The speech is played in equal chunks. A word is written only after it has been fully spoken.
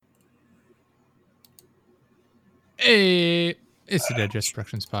Hey, it's the Digest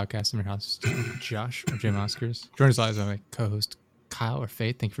Productions podcast. I'm your host, Josh, or Jim Oscars. Joined us live by my co-host, Kyle, or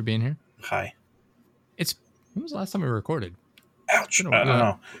Faith. Thank you for being here. Hi. When was the last time we recorded? Ouch. I don't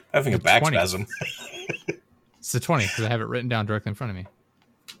know. Having a back 20. spasm. It's the 20th because I have it written down directly in front of me.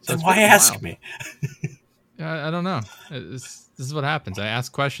 So then why ask me? I don't know. This is what happens. I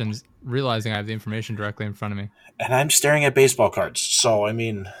ask questions realizing I have the information directly in front of me. And I'm staring at baseball cards. So, I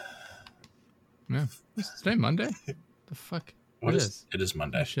mean... Yeah. Is today Monday? The fuck? What is? It is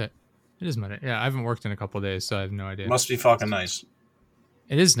Monday. Oh, shit. It is Monday. Yeah, I haven't worked in a couple of days, so I have no idea. Must be fucking nice.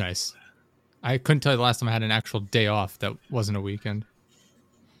 It is nice. I couldn't tell you the last time I had an actual day off that wasn't a weekend.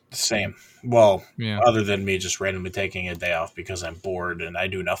 Same. Well, Yeah. other than me just randomly taking a day off because I'm bored and I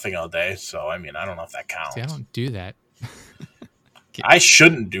do nothing all day. So, I mean, I don't know if that counts. See, I don't do that. I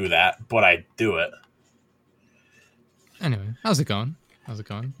shouldn't do that, but I do it. Anyway, how's it going?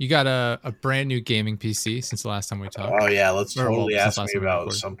 You got a brand new gaming PC since the last time we talked. Oh, yeah. Let's totally since ask last me time we about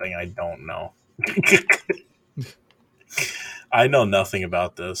recorded. something I don't know. I know nothing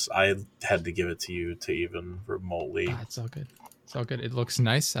about this. I had to give it to you to even remotely. It's all good. It's all good. It looks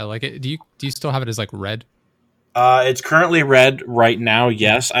nice. I like it. Do you still have it as like red? It's currently red right now.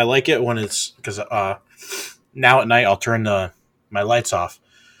 Yes, I like it when it's because now at night I'll turn my lights off,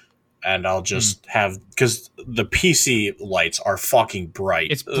 and I'll just have because the PC lights are fucking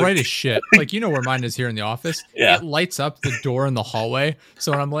bright. It's bright as shit. Like, you know where mine is here in the office. Yeah. It lights up the door in the hallway.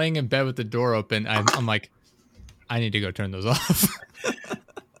 So when I'm laying in bed with the door open, I'm like, I need to go turn those off.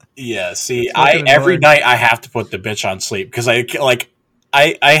 Yeah. See, fucking every annoying. night I have to put the bitch on sleep because I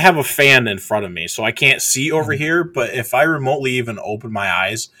have a fan in front of me, so I can't see over here. But if I remotely even open my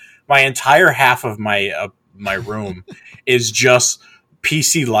eyes, my entire half of my room is just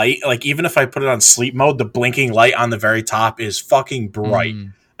PC light. Like, even if I put it on sleep mode, the blinking light on the very top is fucking bright.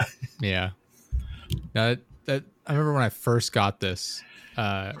 Yeah. That I remember when I first got this.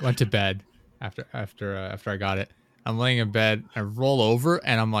 Went to bed after I got it. I'm laying in bed. I roll over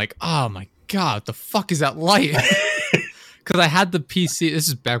and I'm like, oh my god, what the fuck is that light? Because I had the PC. This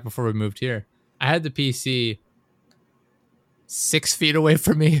is back before we moved here. I had the PC 6 feet away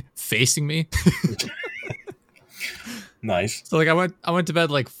from me, facing me. Nice. So like I went to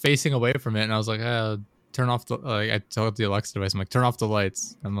bed like facing away from it, and I was like, turn off the. I told the Alexa device, I'm like, turn off the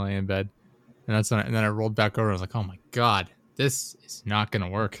lights. I'm laying in bed, and and then I rolled back over. I was like, oh my god, this is not gonna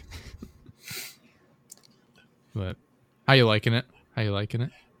work. But how you liking it? I'm liking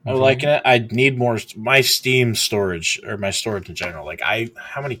it. I need more. My Steam storage, or my storage in general. Like,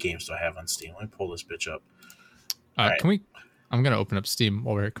 how many games do I have on Steam? Let me pull this bitch up. Right. Can we? I'm gonna open up Steam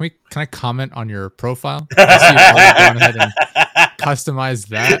over here. Can I comment on your profile? I see you've already gone ahead and customize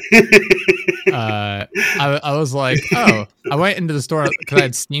that. I was like, oh, I went into the store because I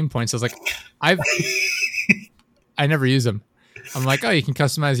had Steam points. I was like, I never use them. I'm like, oh, you can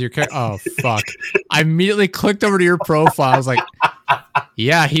customize your character. Oh, fuck. I immediately clicked over to your profile. I was like,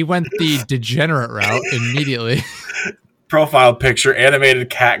 yeah, he went the degenerate route immediately. Profile picture, animated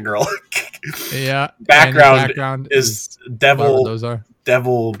cat girl. Yeah. Background is devil those are.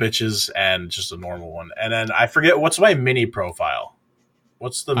 devil bitches and just a normal one. And then I forget what's my mini profile.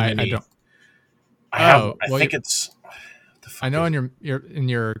 What's the mini? I don't. I think it's. I know in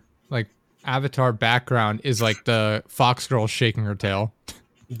your like avatar background is like the fox girl shaking her tail.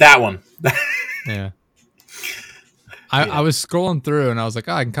 That one. Yeah. I was scrolling through and I was like,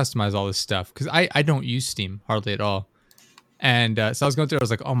 oh, I can customize all this stuff because I don't use Steam hardly at all. And so I was going through, I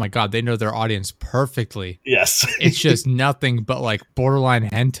was like, oh my god, they know their audience perfectly. Yes. It's just nothing but like borderline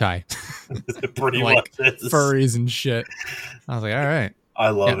hentai. Pretty like much is. furries and shit. I was like, all right. I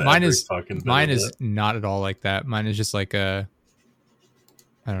love it. Mine is not at all like that. Mine is just like I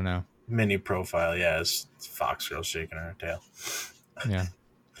don't know. Mini profile, yeah, it's fox girl shaking her tail. Yeah.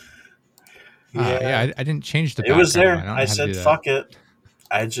 Yeah. I didn't change the It was there. background. I said, fuck it.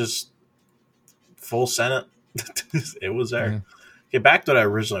 I just full sent it. It was there. Yeah. Okay, back to what I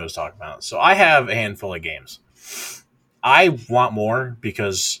originally was talking about. So I have a handful of games. I want more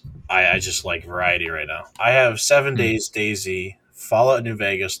because I just like variety right now. I have 7 Days, DayZ, Fallout New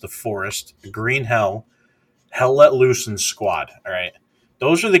Vegas, The Forest, Green Hell, Hell Let Loose, and Squad. All right.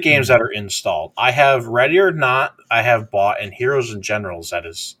 Those are the games that are installed. I have Ready or Not, I have bought, and Heroes and Generals that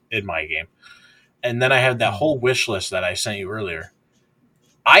is in my game. And then I have that whole wish list that I sent you earlier.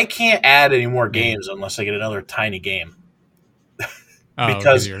 I can't add any more games unless I get another tiny game.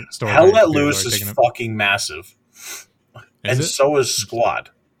 Because Hell Let Loose is fucking massive. So is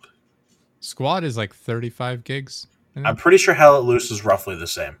Squad. Squad is like 35 gigs. I'm pretty sure Hell Let Loose is roughly the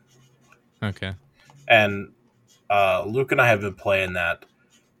same. Okay. And Luke and I have been playing that.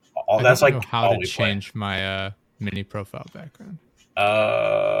 I don't know how to change my Mini profile background.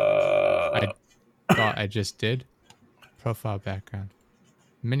 Uh, I thought I just did. Profile background.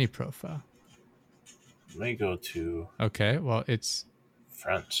 Mini profile. let me go to Okay, well it's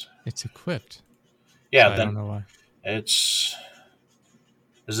friends. equipped. Yeah, So I then don't know why. it's.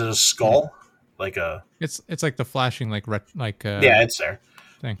 Is it a skull? Like a. It's like the flashing Yeah, it's there.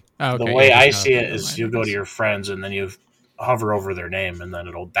 thing. Oh, The okay. way yeah, I just not see it updated on is mine, you I go to guess. your friends and then you hover over their name and then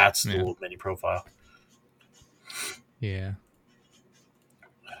that's the Yeah. little mini profile. Yeah.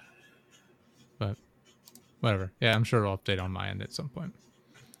 But whatever. Yeah, I'm sure it'll update on my end at some point.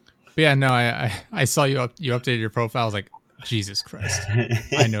 But yeah, no, I saw you updated your profile. I was like, Jesus Christ.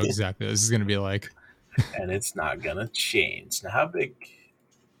 I know exactly what this is gonna be like. And it's not gonna change. Now how big?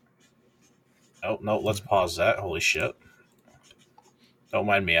 Oh no, let's pause that. Holy shit. Don't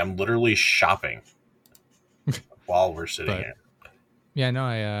mind me. I'm literally shopping while we're sitting But here. yeah,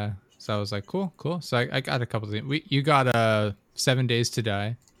 no, so I was like, cool. So I got a couple of things. You got 7 Days to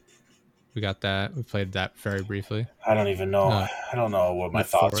Die. We got that. We played that very briefly. I don't even know. Uh, I don't know what my The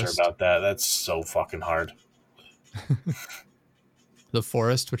thoughts are Forest. about that. That's so fucking hard. The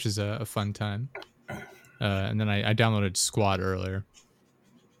Forest, which is a fun time. And then I downloaded Squad earlier.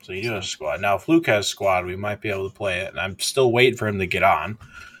 So you do have squad. Now if Luke has squad, we might be able to play it. And I'm still waiting for him to get on.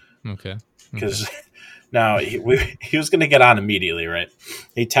 Okay. Because now he was going to get on immediately, right?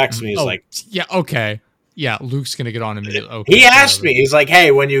 He texts me. He's like, yeah, okay. Yeah, Luke's going to get on immediately. Okay, he asked me. He's like,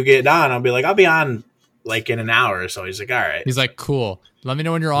 hey, when you get on, I'll be like, I'll be on like in an hour or so. He's like, all right. He's like, cool. Let me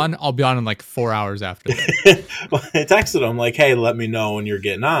know when you're on. I'll be on in like 4 hours after that. Well, I texted him like, hey, let me know when you're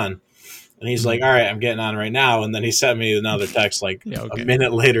getting on. And he's like, all right, I'm getting on right now. And then he sent me another text like a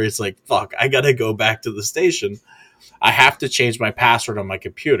minute later. It's like, fuck, I got to go back to the station. I have to change my password on my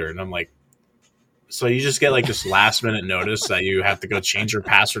computer. And I'm like, so you just get like this last minute notice that you have to go change your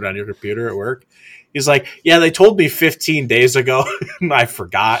password on your computer at work? He's like, yeah, they told me 15 days ago. And I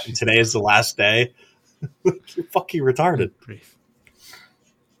forgot. And today is the last day. You're fucking retarded. Brief.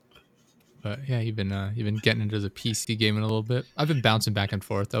 But yeah, you've been getting into the PC gaming a little bit. I've been bouncing back and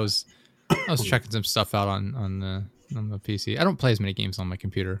forth. I was checking some stuff out on the PC. I don't play as many games on my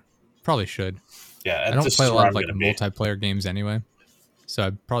computer. Probably should. Yeah, I don't play a lot of like multiplayer games anyway, so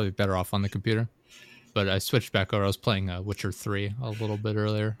I'm probably better off on the computer. But I switched back over. I was playing Witcher 3 a little bit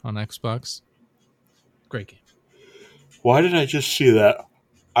earlier on Xbox. Great game. Why did I just see that?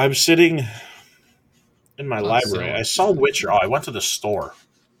 I'm sitting in my library. I saw Witcher. Oh, I went to the store,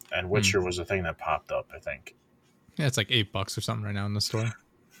 and Witcher was the thing that popped up, I think. Yeah, it's like $8 or something right now in the store.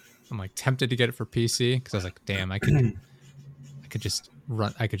 I'm like tempted to get it for PC because I was like, damn, I could just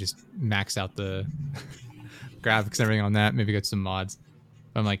max out the graphics and everything on that. Maybe get some mods.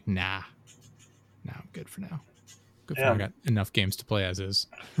 But I'm like, nah, I'm good for now. I got enough games to play as is.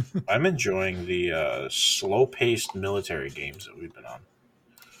 I'm enjoying the slow-paced military games that we've been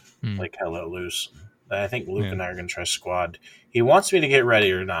on, like Hello Loose. I think Luke and I are going to try Squad. He wants me to get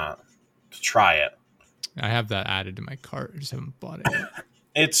ready or not to try it. I have that added to my cart. I just haven't bought it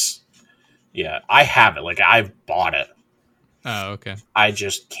yet. I have it. Like, I've bought it. Oh, okay. I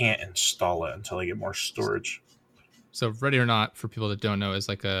just can't install it until I get more storage. So Ready or Not, for people that don't know, is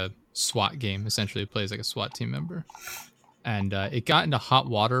like a SWAT game. Essentially, it plays like a SWAT team member. And it got into hot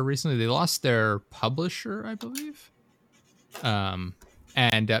water recently. They lost their publisher, I believe.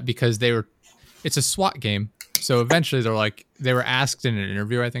 Because it's a SWAT game. So eventually they were asked in an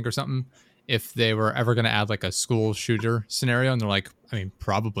interview, I think, or something, if they were ever going to add like a school shooter scenario. And they're like, I mean,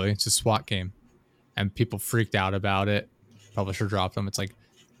 probably. It's a SWAT game. And people freaked out about it. Publisher dropped them. It's like,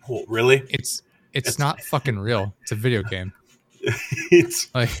 oh, really? It's not fucking real. It's a video game. It's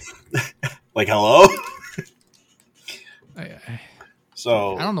like hello.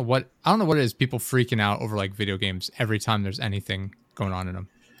 So I don't know what it is. People freaking out over like video games every time there's anything going on in them.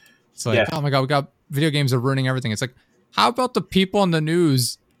 It's like, oh my god, we got video games are ruining everything. It's like, how about the people on the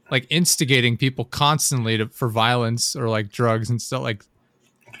news like instigating people constantly for violence or like drugs and stuff?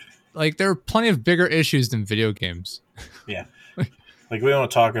 Like there are plenty of bigger issues than video games. Yeah. Like, we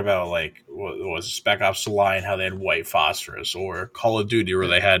want to talk about, like, what was Spec Ops: The Line, how they had white phosphorus, or Call of Duty, where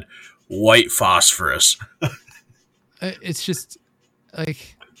they had white phosphorus. It's just,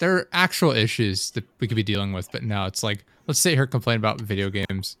 like, there are actual issues that we could be dealing with, but now it's like, let's sit here and complain about video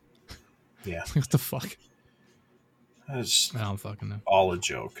games. Yeah. What the fuck? That's I don't fucking know. all a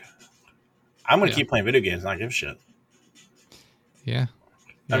joke. I'm going to keep playing video games and not give a shit. Yeah.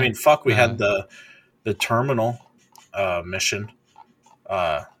 I mean, fuck, we had the Terminal mission.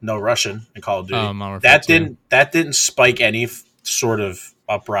 No Russian in Call of Duty. That didn't spike any sort of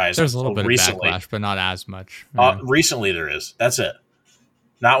uprising. There's a little bit of backlash, but not as much. Recently there is. That's it.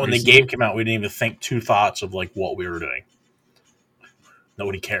 Not when Recently? the game came out. We didn't even think two thoughts of like what we were doing.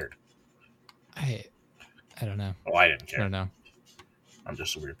 Nobody cared. I don't know. Oh, I didn't I care. don't know. I'm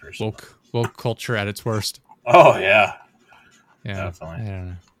just a weird person. Woke culture at its worst. Oh yeah, Yeah, definitely. I don't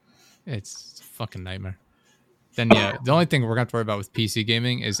know. It's a fucking nightmare. Then yeah, the only thing we're gonna have to worry about with PC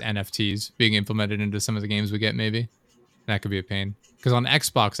gaming is NFTs being implemented into some of the games we get. Maybe that could be a pain because on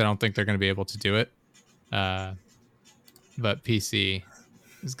Xbox I don't think they're gonna be able to do it. But PC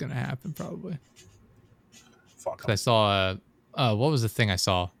is gonna happen probably. Fuck Because I saw what was the thing I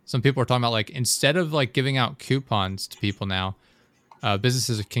saw? Some people were talking about like instead of like giving out coupons to people now,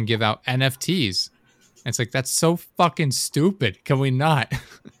 businesses can give out NFTs. And it's like that's so fucking stupid. Can we not?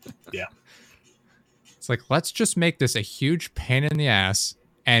 Yeah. It's like let's just make this a huge pain in the ass,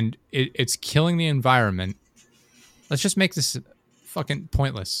 and it's killing the environment. Let's just make this fucking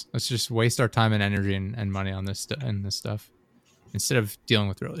pointless. Let's just waste our time and energy and money on this this stuff instead of dealing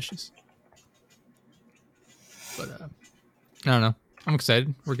with real issues. But I don't know. I'm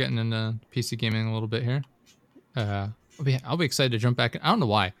excited. We're getting into PC gaming a little bit here. I'll be excited to jump back. I don't know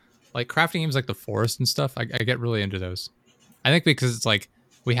why. Like crafting games like The Forest and stuff, I get really into those. I think because it's like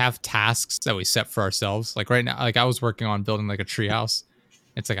we have tasks that we set for ourselves. Like right now, like I was working on building like a treehouse.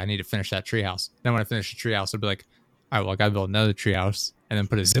 It's like I need to finish that treehouse. Then when I finish the treehouse, I'll be like, all right, well I gotta build another treehouse and then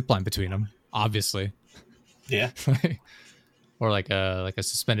put a zip line between them. Obviously. Yeah. Or like a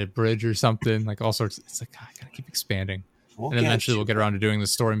suspended bridge or something. Like all sorts. It's like God, I gotta keep expanding. And eventually we'll get around to doing the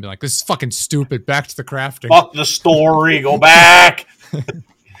story and be like, this is fucking stupid. Back to the crafting. Fuck the story. Go back.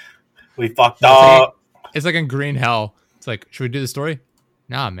 We fucked up. It's like in Green Hell. It's like, should we do the story?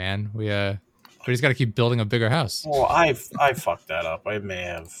 Nah, man. We just got to keep building a bigger house. Well, I fucked that up. I may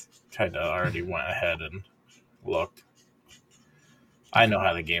have kind of already went ahead and looked. I know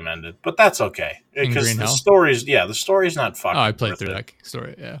how the game ended, but that's okay because the story's the story's not fucking. Oh, I played through that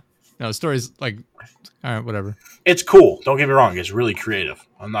story. Yeah. No, the story's like, all right, whatever. It's cool. Don't get me wrong. It's really creative.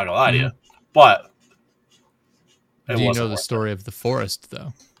 I'm not gonna lie to you, but do you know the story of The Forest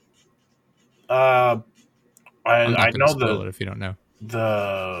though? I know spoil it if you don't know.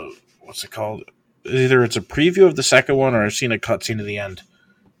 What's it called? Either it's a preview of the second one, or I've seen a cutscene at the end,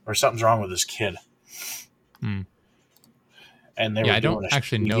 or something's wrong with this kid. And they were I don't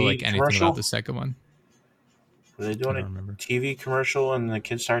actually know like anything about the second one. Were they doing a TV commercial and the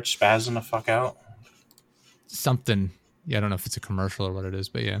kid starts spazzing the fuck out? Something. Yeah, I don't know if it's a commercial or what it is,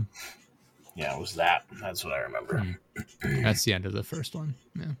 but yeah. Yeah, it was that. That's what I remember. That's the end of the first one.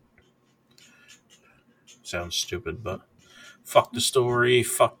 Yeah. Sounds stupid, but fuck the story.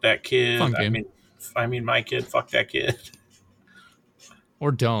 Fuck that kid. Fun game. I mean, my kid. Fuck that kid.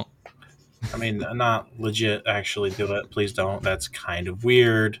 Or don't. I mean, not legit. Actually, do it. Please don't. That's kind of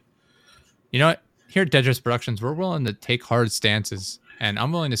weird. You know what? Here at Deadrest Productions, we're willing to take hard stances, and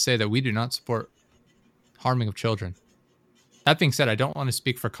I'm willing to say that we do not support harming of children. That being said, I don't want to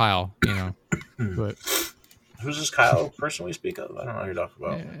speak for Kyle, but who's this Kyle person we speak of? I don't know who you're talking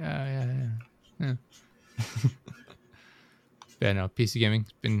about. Yeah. Yeah, no, PC gaming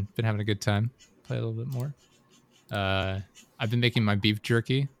been having a good time. Play a little bit more. I've been making my beef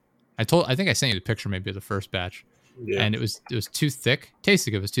jerky. I think I sent you the picture maybe of the first batch. Yeah. And it was too thick.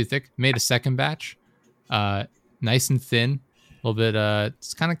 Tasted good, it was too thick. Made a second batch. Nice and thin. A little bit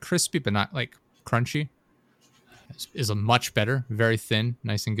it's kind of crispy but not like crunchy. Is a much better, very thin,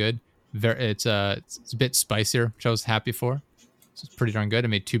 nice and good. It's a bit spicier, which I was happy for. So it's pretty darn good. I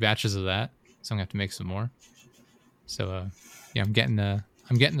made 2 batches of that, so I'm gonna have to make some more. So yeah, I'm getting the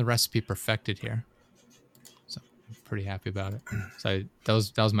recipe perfected here. So I'm pretty happy about it. So that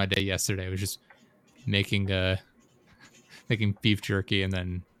was my day yesterday. It was just making beef jerky and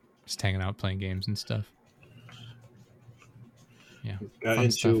then just hanging out playing games and stuff. Yeah, got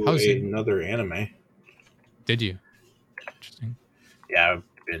into another anime. Did you? Interesting. Yeah, I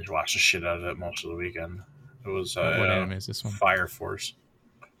binge watched the shit out of it most of the weekend. It was what anime is this one? Fire Force.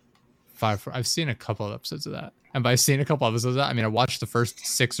 I've seen a couple of episodes of that, and by seeing a couple of episodes of that, I mean I watched the first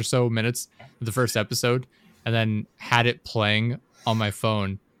 6 or so minutes of the first episode, and then had it playing on my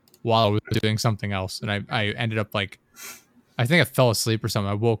phone while I was doing something else, and I ended up like, I think I fell asleep or something.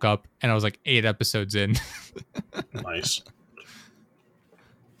 I woke up and I was like 8 episodes in. Nice.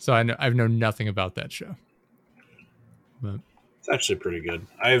 So I know nothing about that show. But it's actually pretty good.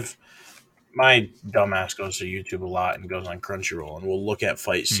 My dumbass goes to YouTube a lot and goes on Crunchyroll and we'll look at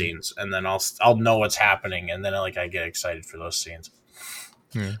fight scenes and then I'll know what's happening and then I get excited for those scenes.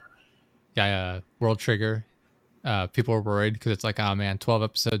 Yeah. World Trigger. People are worried because it's like, oh man, 12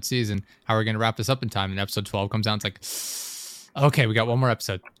 episode season. How are we going to wrap this up in time? And episode 12 comes out. It's like, okay, we got 1 more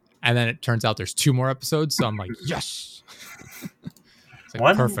episode. And then it turns out there's 2 more episodes. So I'm like, yes. It's like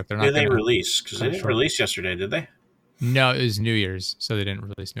When perfect. They're did not they gonna release? Because cut they it didn't short. release yesterday, did they? No, it was New Year's, so they didn't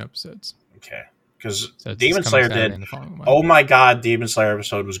release new episodes. Okay. Because So it's Demon coming Slayer Saturday did. and the following one. Oh my god, Demon Slayer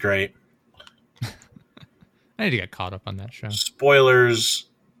episode was great. I need to get caught up on that show. Spoilers.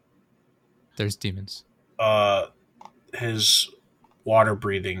 There's demons. His water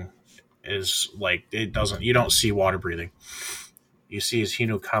breathing is like it doesn't. You don't see water breathing. You see his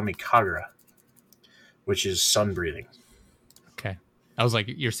Hinokami Kagura, which is sun breathing. Okay. I was like,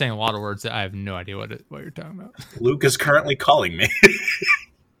 you're saying a lot of words that I have no idea what you're talking about. Luke is currently calling me.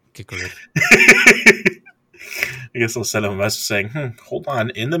 Kikuru. I guess I'll send him a message saying, hold on,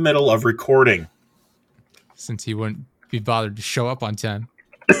 in the middle of recording. Since he wouldn't be bothered to show up on time.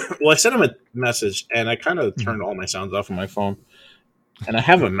 Well, I sent him a message, and I kind of turned all my sounds off on my phone. And I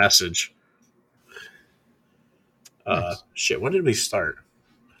have a message. Nice. Shit, when did we start?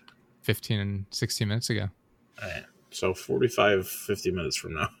 15 and 16 minutes ago. All right. So 45, 50 minutes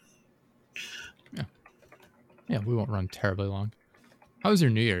from now. Yeah, we won't run terribly long. How was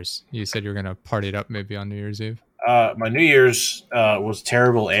your New Year's? You said you were going to party it up maybe on New Year's Eve. My New Year's was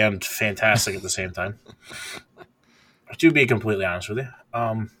terrible and fantastic at the same time. To be completely honest with you.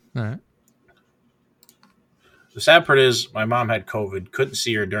 All right. The sad part is my mom had COVID, couldn't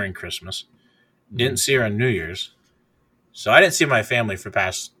see her during Christmas, didn't see her on New Year's. So I didn't see my family for the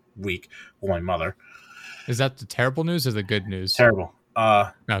past week. Well, my mother. Is that the terrible news or the good news? Terrible.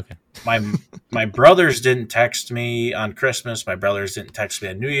 Okay. My brothers didn't text me on Christmas. My brothers didn't text me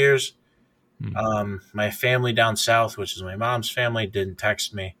on New Year's. My family down south, which is my mom's family, didn't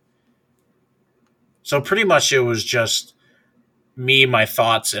text me. So pretty much it was just me, my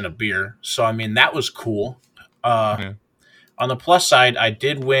thoughts, and a beer. So, I mean, that was cool. On the plus side, I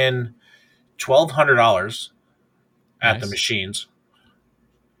did win $1,200 at the machines.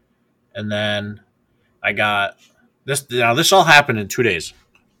 And then I got this. Now, this all happened in 2 days.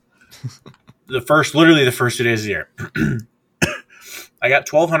 Literally the first 2 days of the year. I got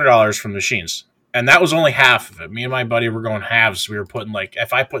 $1,200 from the machines. And that was only half of it. Me and my buddy were going halves. We were putting like,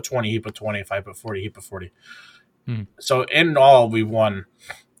 if I put 20, he put 20. If I put 40, he put 40. So in all, we won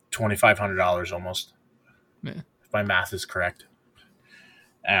 $2,500 almost. Yeah. If my math is correct.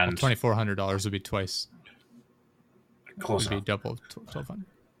 And $2,400 would be twice. Close would enough. be double $1,200.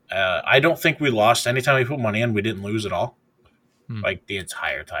 I don't think we lost. Anytime we put money in, we didn't lose at all. Like the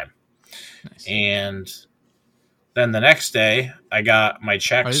entire time. Nice. And then the next day, I got my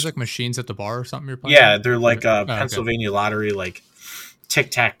checks. Are these like machines at the bar or something you're playing? Yeah, they're like Pennsylvania lottery, like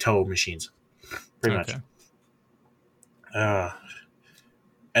tic-tac-toe machines. Pretty much.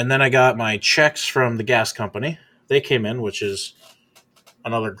 And then I got my checks from the gas company. They came in, which is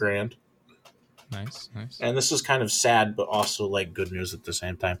another $1,000. Nice. And this is kind of sad, but also like good news at the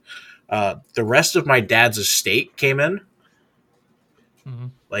same time. The rest of my dad's estate came in,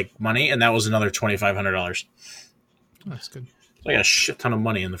 like money, and that was another $2,500. That's good. So I got a shit ton of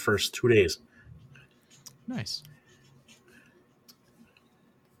money in the first 2 days. Nice.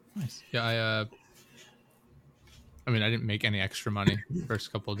 Yeah, I mean, I didn't make any extra money the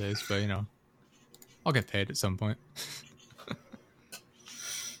first couple of days, but I'll get paid at some point.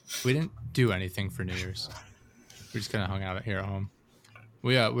 We didn't do anything for New Year's. We just kind of hung out here at home.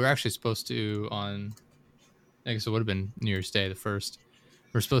 We were actually supposed to I guess it would have been New Year's Day, the 1st.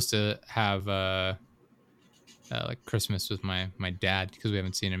 We're supposed to have like Christmas with my dad because we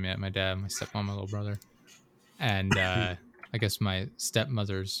haven't seen him yet. My dad, my stepmom, my little brother, and I guess my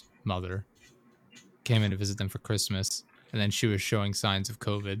stepmother's mother came in to visit them for Christmas, and then she was showing signs of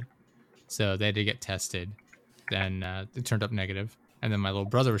COVID, so they had to get tested. Then it turned up negative, and then my little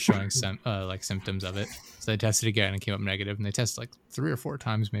brother was showing some like symptoms of it, so they tested again and came up negative, and they tested like 3 or 4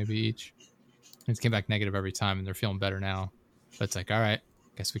 times maybe each, and it came back negative every time, and they're feeling better now. But it's like, all right,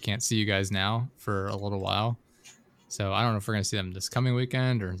 guess we can't see you guys now for a little while. So I don't know if we're going to see them this coming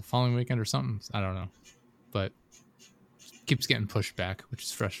weekend or the following weekend or something. I don't know. But it keeps getting pushed back, which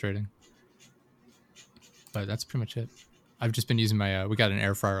is frustrating. But that's pretty much it. I've just been using my we got an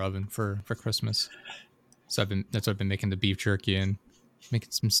air fryer oven for Christmas. So that's what I've been making the beef jerky in,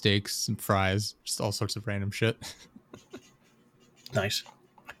 making some steaks, some fries, just all sorts of random shit. Nice.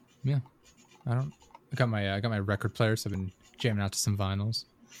 Yeah. I got my record player, so I've been jamming out to some vinyls.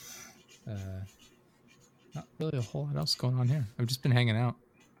 Not really a whole lot else going on here. I've just been hanging out.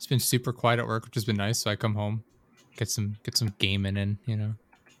 It's been super quiet at work, which has been nice. So I come home, get some gaming in.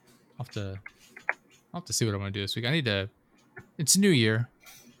 I'll have to see what I want to do this week. It's New Year.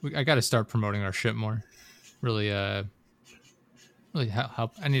 I got to start promoting our shit more. Really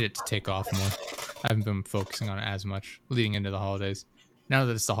help. I need it to take off more. I haven't been focusing on it as much leading into the holidays. Now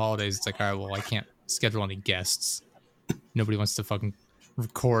that it's the holidays, it's like, all right, well, I can't schedule any guests. Nobody wants to fucking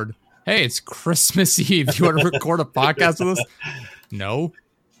record. Hey, it's Christmas Eve. Do you want to record a podcast with us? No,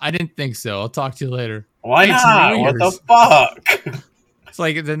 I didn't think so. I'll talk to you later. Why Hey, it's not? New What the Year's. fuck? It's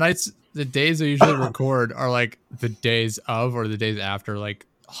like the days I usually record are like the days of or the days after like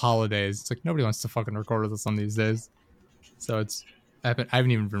holidays. It's like nobody wants to fucking record with us on these days. So I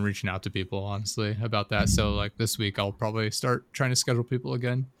haven't even been reaching out to people honestly about that. So like this week I'll probably start trying to schedule people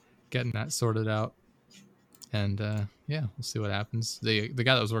again, getting that sorted out. And yeah, we'll see what happens. The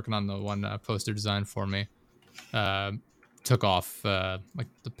guy that was working on the one poster design for me took off like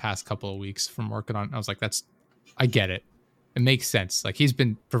the past couple of weeks from working on. I was like, I get it. It makes sense. Like he's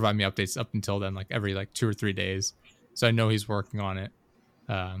been providing me updates up until then, like every like 2 or 3 days. So I know he's working on it.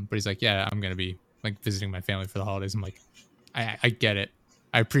 But he's like, yeah, I'm gonna be like visiting my family for the holidays. I'm like, I get it.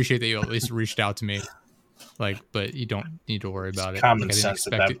 I appreciate that you at least reached out to me. Like, but you don't need to worry about it. Common Like, sense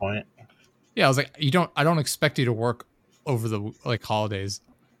at that point. Yeah, I was like, I don't expect you to work over the like holidays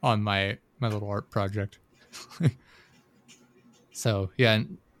on my little art project. So yeah,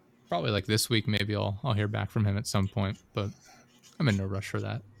 and probably like this week maybe I'll hear back from him at some point, but I'm in no rush for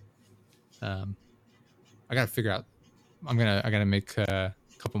that. I gotta figure out. I gotta make a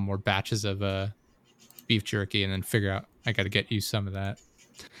couple more batches of beef jerky and then figure out. I gotta get you some of that.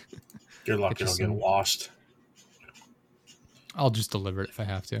 Good luck, it'll get lost. I'll just deliver it if I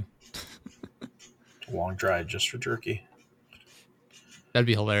have to. Long drive just for jerky. That'd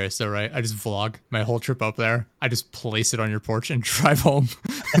be hilarious though, right? I just vlog my whole trip up there. I just place it on your porch and drive home.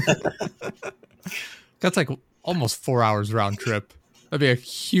 That's like almost 4 hours round trip. That'd be a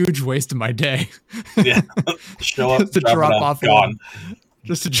huge waste of my day. Yeah. Show up, to drop off gone.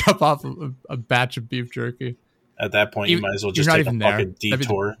 Just to drop off a batch of beef jerky. At that point, you might as well just take a fucking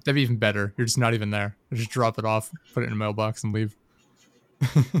detour. That'd be even better. You're just not even there. You just drop it off, put it in a mailbox, and leave.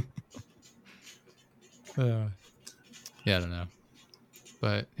 Yeah, I don't know.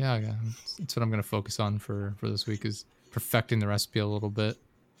 But yeah, that's what I'm going to focus on for this week is perfecting the recipe a little bit.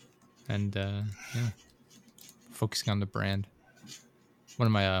 And yeah, focusing on the brand. One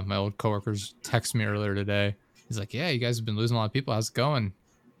of my old coworkers texted me earlier today. He's like, "Yeah, you guys have been losing a lot of people. How's it going?"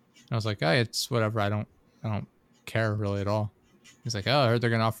 And I was like, "Hey, it's whatever. I don't care really at all." He's like, "Oh, I heard they're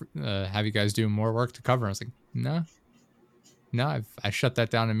gonna offer have you guys do more work to cover." I was like, "No, I shut that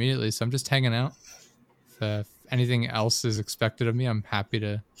down immediately. So I'm just hanging out. If anything else is expected of me, I'm happy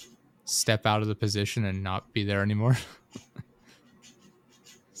to step out of the position and not be there anymore."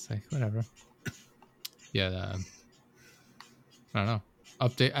 It's like whatever. Yeah, I don't know.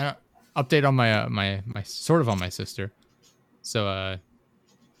 Update on my sort of on my sister. So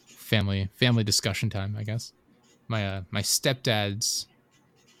family discussion time, I guess. My stepdad's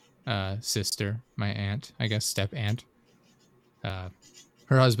sister, my aunt, I guess, step aunt. Her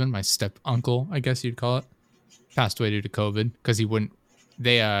husband, my step uncle, I guess you'd call it, passed away due to COVID because he wouldn't.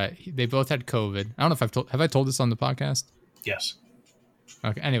 They both had COVID. I don't know if have I told this on the podcast? Yes.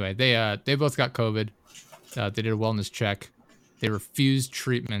 Okay. Anyway, they both got COVID. They did a wellness check. They refused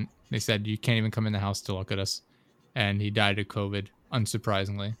treatment. They said you can't even come in the house to look at us, and he died of COVID,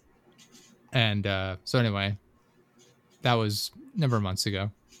 unsurprisingly. And so anyway, that was a number of months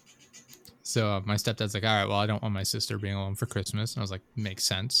ago. So my stepdad's like, all right, well, I don't want my sister being alone for Christmas. And I was like, makes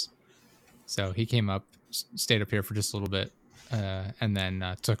sense. So he came up, stayed up here for just a little bit, and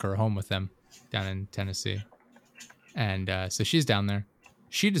then took her home with them down in Tennessee. And so she's down there.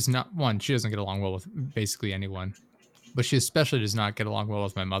 She doesn't get along well with basically anyone. But she especially does not get along well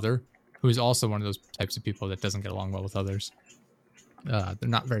with my mother, who is also one of those types of people that doesn't get along well with others. They're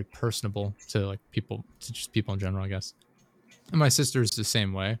not very personable to just people in general, I guess. And my sister's the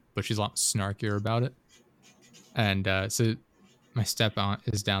same way, but she's a lot snarkier about it. And so my step aunt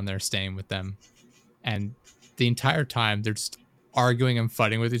is down there staying with them, and the entire time they're just arguing and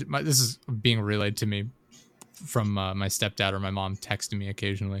fighting with each other. This is being relayed to me from my stepdad or my mom texting me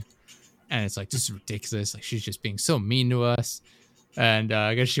occasionally. And it's like, this is ridiculous. Like, she's just being so mean to us. And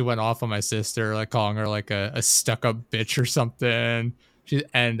I guess she went off on my sister, like calling her like a stuck-up bitch or something.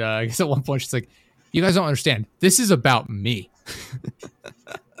 I guess at one point she's like, you guys don't understand. This is about me.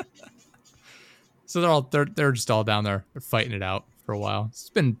 So they're just all down there. They're fighting it out for a while. It's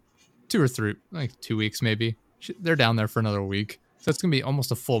been 2 or 3, like 2 weeks maybe. They're down there for another week. So it's going to be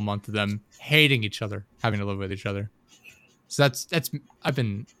almost a full month of them hating each other, having to live with each other. So I've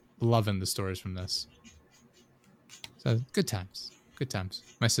been loving the stories from this. So good times.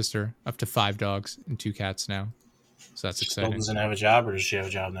 My sister up to 5 dogs and 2 cats now. So that's exciting. Still doesn't have a job, or does she have a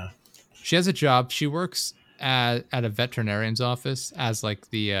job now? She has a job. She works at a veterinarian's office as like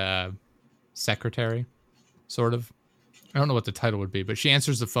the secretary, sort of. I don't know what the title would be, but she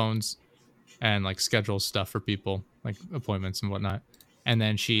answers the phones and like schedules stuff for people, like appointments and whatnot. and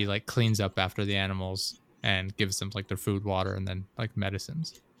then she like cleans up after the animals and gives them like their food, water, and then like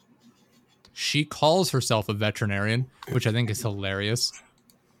medicines. She calls herself a veterinarian, which I think is hilarious.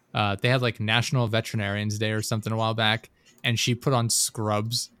 They had like National Veterinarians Day or something a while back, and she put on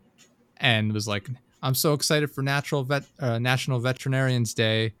scrubs and was like, "I'm so excited for National Veterinarians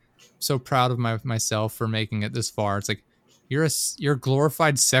Day. So proud of myself for making it this far." It's like, you're a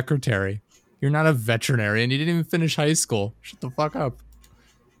glorified secretary. You're not a veterinarian. You didn't even finish high school. Shut the fuck up.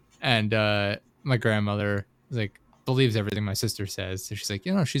 And my grandmother like believes everything my sister says. So she's like,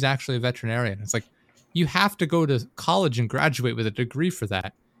 she's actually a veterinarian. It's like, you have to go to college and graduate with a degree for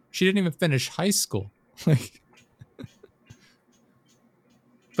that. She didn't even finish high school. Like,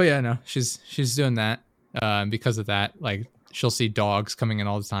 but yeah, no, she's doing that. And because of that, like, she'll see dogs coming in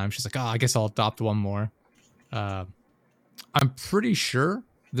all the time. She's like, oh, I guess I'll adopt one more. I'm pretty sure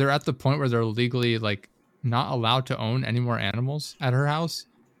they're at the point where they're legally like not allowed to own any more animals at her house,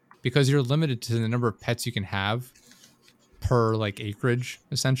 because you're limited to the number of pets you can have per like acreage,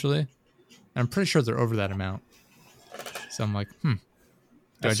 essentially. And I'm pretty sure they're over that amount. So I'm like, do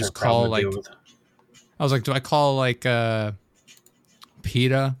I just call like, I was like, do I call like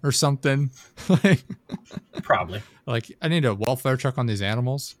PETA or something? Like, probably. Like, I need a welfare check on these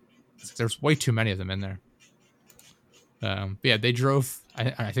animals. There's way too many of them in there. But yeah, they drove.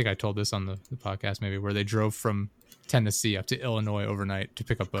 I think I told this on the podcast maybe, where they drove from Tennessee up to Illinois overnight to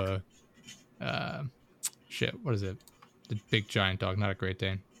pick up a what is it? The big giant dog, not a Great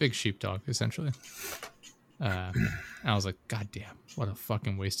Dane, big sheepdog, essentially. And I was like, God damn, what a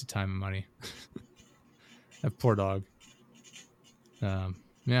fucking waste of time and money. That poor dog.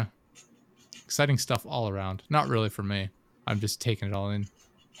 Yeah, exciting stuff all around. Not really for me. I'm just taking it all in,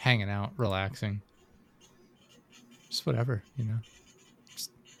 hanging out, relaxing. Just whatever,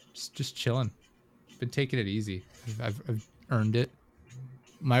 just chilling. Been taking it easy. I've earned it.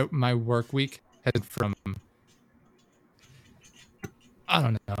 My work week has from, I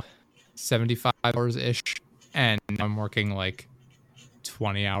don't know, 75 hours ish, and I'm working like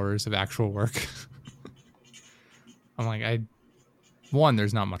 20 hours of actual work. I'm like, one,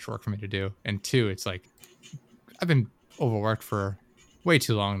 there's not much work for me to do, and two, it's like I've been overworked for way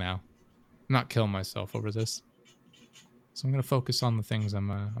too long now. I'm not killing myself over this. So I'm gonna focus on the things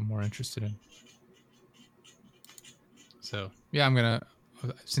I'm more interested in. So yeah, I'm gonna,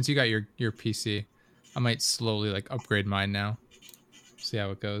 since you got your PC, I might slowly like upgrade mine now. See how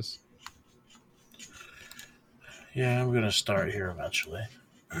it goes. Yeah, I'm gonna start here eventually.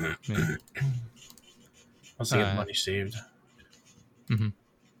 Yeah. Once I get money saved. Mm-hmm.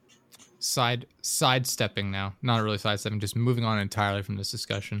 Sidestepping now. Not really sidestepping, just moving on entirely from this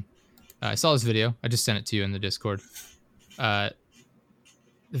discussion. I saw this video. I just sent it to you in the Discord. The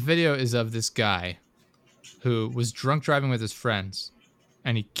video is of this guy who was drunk driving with his friends,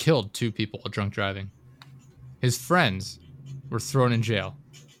 and he killed 2 people while drunk driving. His friends were thrown in jail.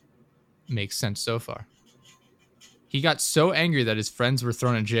 Makes sense so far. He got so angry that his friends were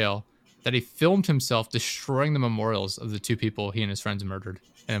thrown in jail that he filmed himself destroying the memorials of the 2 people he and his friends murdered,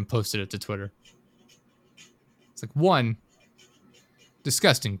 and then posted it to Twitter. It's like, 1,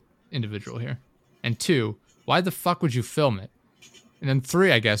 disgusting individual here, and 2, why the fuck would you film it? And then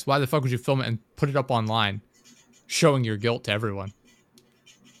 3, I guess, why the fuck would you film it and put it up online, showing your guilt to everyone?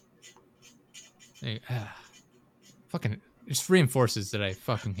 Fucking, it just reinforces that I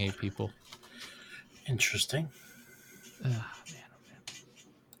fucking hate people. Interesting. Man,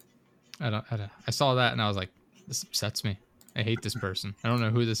 oh man. I saw that and I was like, this upsets me. I hate this person. I don't know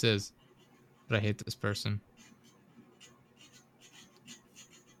who this is, but I hate this person.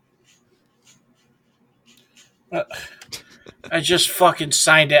 I just fucking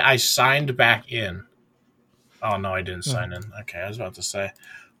signed it. I signed back in. Oh, no, I didn't sign in. Okay, I was about to say,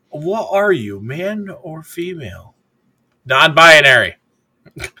 what are you, man or female? Non-binary.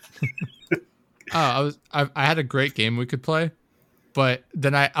 I had a great game we could play, but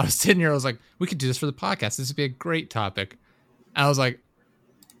then I was sitting here, I was like, we could do this for the podcast. This would be a great topic. And I was like,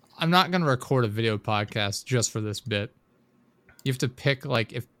 I'm not going to record a video podcast just for this bit. You have to pick,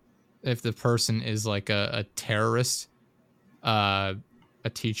 like, if the person is like a terrorist, a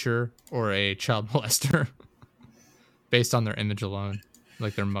teacher, or a child molester based on their image alone,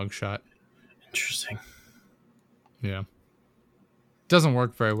 like their mugshot. Interesting. Yeah. Doesn't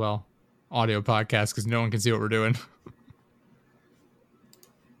work very well, audio podcast, because no one can see what we're doing.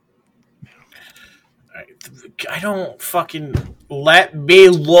 I don't fucking let me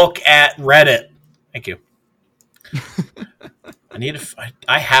look at Reddit. Thank you.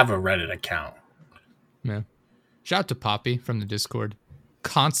 I have a Reddit account. Yeah. Shout out to Poppy from the Discord,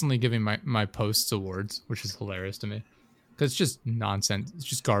 constantly giving my posts awards, which is hilarious to me. Because it's just nonsense. It's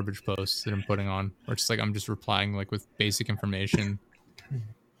just garbage posts that I'm putting on. Or it's like I'm just replying like with basic information.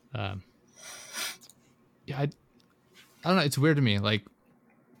 Yeah, I don't know. It's weird to me. Like,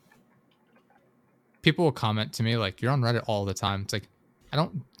 people will comment to me like, "You're on Reddit all the time." It's like,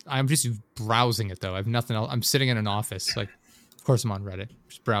 I'm just browsing it though. I have nothing else. I'm sitting in an office. Like, of course I'm on Reddit,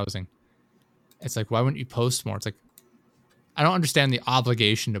 just browsing. It's like, why wouldn't you post more? It's like, I don't understand the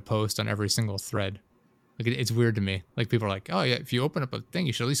obligation to post on every single thread. Like, it's weird to me. Like, people are like, oh yeah, if you open up a thing,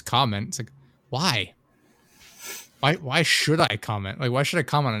 you should at least comment. It's like, why? Why should I comment? Like, why should I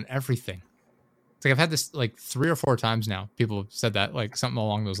comment on everything? It's like, I've had this like 3 or 4 times now. People have said that, like something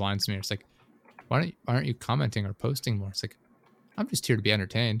along those lines to me. It's like, why aren't you commenting or posting more? It's like, I'm just here to be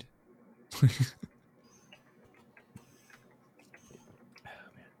entertained.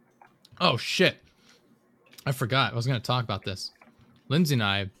 Oh shit, I forgot. I was going to talk about this. Lindsay and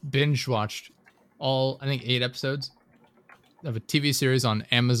I binge watched all, I think, 8 episodes of a TV series on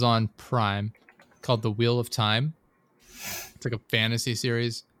Amazon Prime called The Wheel of Time. It's like a fantasy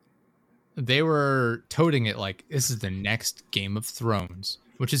series. They were toting it like this is the next Game of Thrones,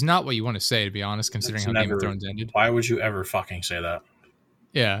 which is not what you want to say, to be honest, considering how Game of Thrones ended. Why would you ever fucking say that?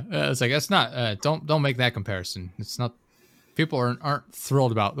 Yeah, it's like, that's not. Don't make that comparison. It's not. People aren't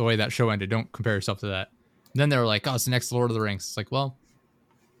thrilled about the way that show ended. Don't compare yourself to that. And then they were like, oh, it's the next Lord of the Rings. It's like, well,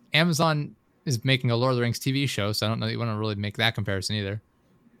 Amazon is making a Lord of the Rings TV show, so I don't know that you want to really make that comparison either.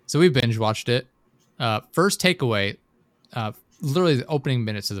 So we binge watched it. First takeaway, literally the opening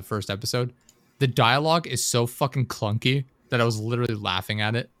minutes of the first episode, the dialogue is so fucking clunky that I was literally laughing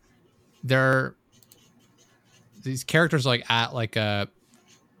at it. These characters like at like a,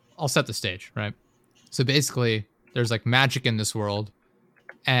 I'll set the stage, right? So basically, there's like magic in this world,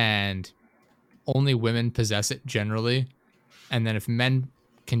 and only women possess it generally. And then if men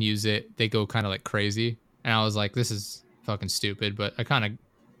can use it, they go kind of like crazy. And I was like, this is fucking stupid. But I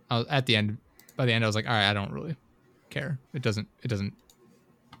was at the end, by the end, I was like, all right, I don't really care. It doesn't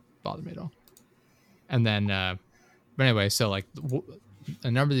bother me at all. And then, but anyway, so like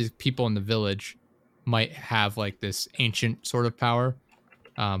a number of these people in the village might have like this ancient sort of power.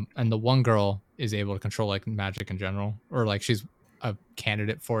 And the one girl is able to control like magic in general, or like she's a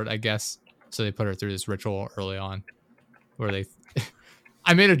candidate for it, I guess. So they put her through this ritual early on where they,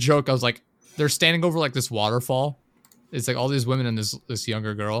 I made a joke. I was like, they're standing over like this waterfall. It's like all these women and this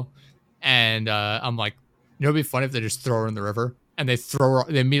younger girl. And I'm like, you know, it'd be funny if they just throw her in the river, and they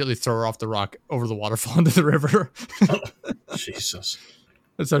immediately throw her off the rock over the waterfall into the river. Oh, Jesus.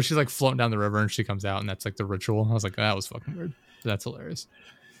 And so she's like floating down the river, and she comes out, and that's like the ritual. I was like, that was fucking weird. That's hilarious.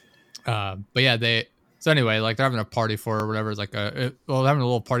 But yeah, so anyway, like they're having a party for her or whatever. It's like they're having a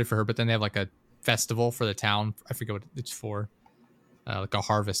little party for her, but then they have like a festival for the town. I forget what it's for. Like a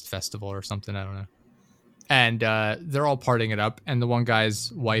harvest festival or something. I don't know. And they're all partying it up, and the one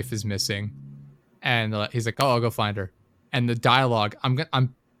guy's wife is missing, and he's like, "Oh, I'll go find her." And the dialogue,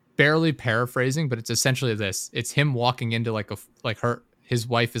 I'm barely paraphrasing, but it's essentially this: it's him walking into his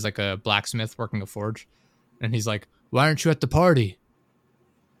wife is like a blacksmith working a forge, and he's like, "Why aren't you at the party?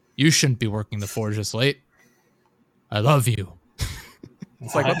 You shouldn't be working the forge this late. I love you."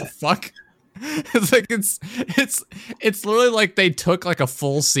 It's like, what the fuck? It's like it's literally like they took like a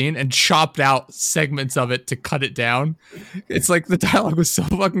full scene and chopped out segments of it to cut it down. It's like the dialogue was so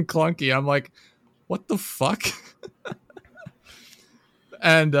fucking clunky. I'm like, what the fuck?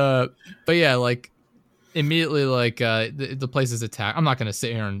 And but yeah, like immediately like the place is attacked. I'm not gonna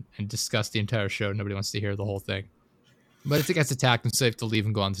sit here and discuss the entire show. Nobody wants to hear the whole thing. But it gets attacked, and so they have to leave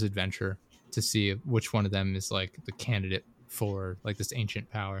and go on this adventure to see which one of them is like the candidate for like this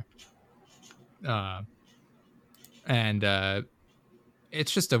ancient power.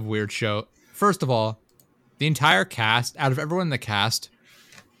 It's just a weird show. First of all, the entire cast, out of everyone in the cast,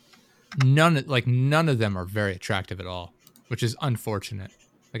 none of them are very attractive at all, which is unfortunate.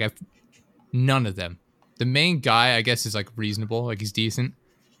 Like none of them. The main guy, I guess, is like reasonable, like he's decent.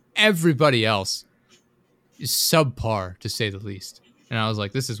 Everybody else is subpar, to say the least. And I was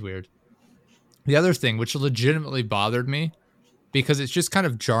like, this is weird. The other thing, which legitimately bothered me, because it's just kind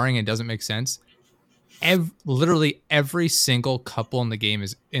of jarring and doesn't make sense. Literally every single couple in the game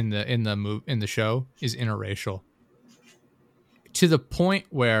is in the show is interracial, to the point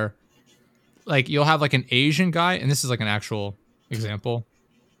where like you'll have like an Asian guy, and this is like an actual example.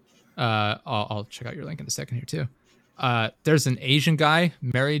 I'll check out your link in a second here too. There's an Asian guy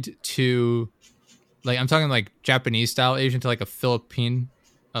married to, like, I'm talking like Japanese style Asian, to like a Philippine,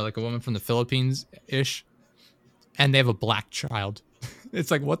 like a woman from the Philippines ish, and they have a black child.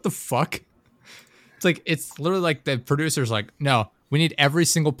 It's like, what the fuck? It's like, it's literally like the producer's like, no, we need every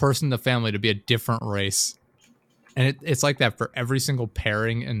single person in the family to be a different race. and it's like that for every single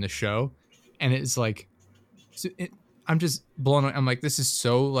pairing in the show, and it's like, I'm just blown away. I'm like, this is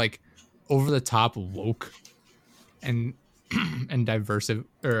so like over the top woke and and diverse,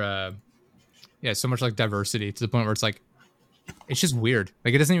 or yeah, so much like diversity to the point where it's like, it's just weird.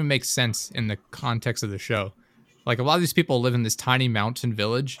 Like, it doesn't even make sense in the context of the show. Like, a lot of these people live in this tiny mountain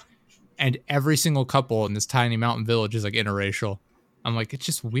village, and every single couple in this tiny mountain village is like interracial. I'm like, it's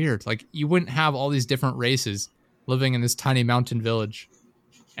just weird. Like, you wouldn't have all these different races living in this tiny mountain village.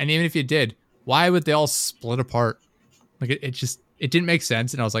 And even if you did, why would they all split apart? Like, it didn't make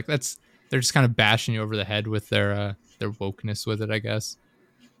sense. And I was like, they're just kind of bashing you over the head with their wokeness with it, I guess.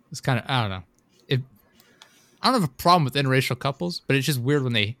 It's kind of, I don't know. I don't have a problem with interracial couples, but it's just weird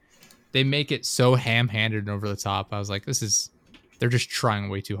when they make it so ham-handed and over the top. I was like, they're just trying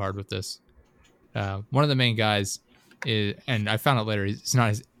way too hard with this. One of the main guys is, and I found out later, it's not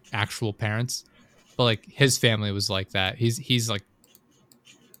his actual parents, but like his family was like that. He's like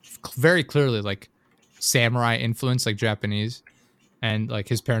very clearly like samurai influence, like Japanese, and like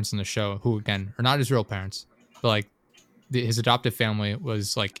his parents in the show, who again are not his real parents, but like his adoptive family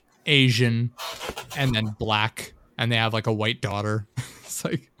was like Asian and then black, and they have like a white daughter. It's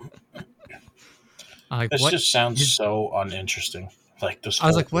like, this just sounds so uninteresting. Like this, I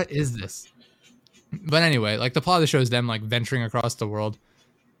was like, what is this? But anyway, like the plot of the show is them like venturing across the world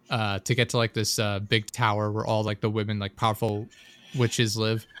to get to like this big tower where all like the women, like powerful witches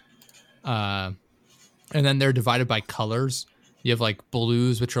live. And then they're divided by colors. You have like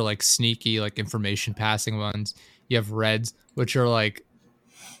blues, which are like sneaky, like information passing ones. You have reds, which are like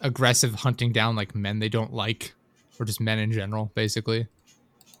aggressive, hunting down like men they don't like, or just men in general, basically.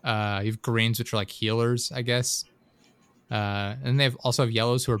 You have greens, which are like healers, I guess. And they also have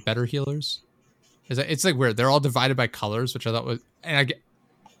yellows, who are better healers. It's like weird. They're all divided by colors, which I thought was, and I get,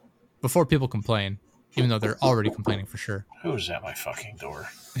 before people complain, even though they're already complaining for sure. Who's at my fucking door?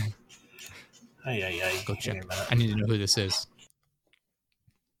 Go check. I need to know who this is.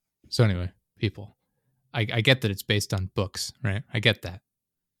 So anyway, people, I get that it's based on books, right? I get that.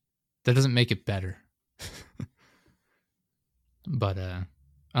 That doesn't make it better. But I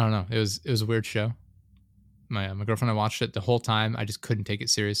don't know. It was a weird show. My girlfriend and I watched it the whole time. I just couldn't take it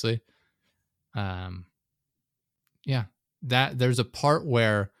seriously. Yeah, that there's a part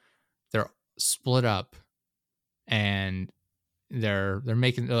where they're split up, and they're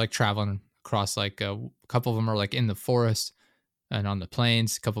like traveling across, like a couple of them are like in the forest and on the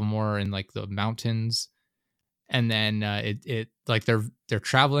plains, a couple more in like the mountains, and then it like they're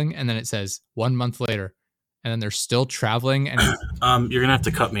traveling, and then it says 1 month later, and then they're still traveling, and you're gonna have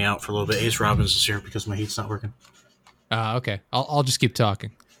to cut me out for a little bit. Ace Robbins is here because my heat's not working. Okay, I'll just keep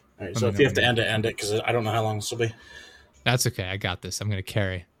talking. All right, so if you have to end it because I don't know how long this will be. That's okay. I got this. I'm gonna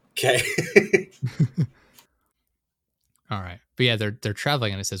carry. Okay. All right, but yeah, they're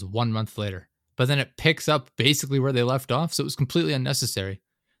traveling, and it says 1 month later, but then it picks up basically where they left off, so it was completely unnecessary.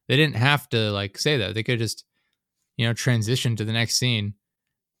 They didn't have to like say that. They could just, transition to the next scene.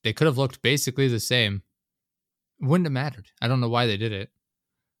 They could have looked basically the same. Wouldn't have mattered. I don't know why they did it,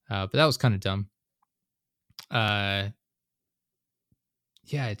 but that was kind of dumb. Yeah,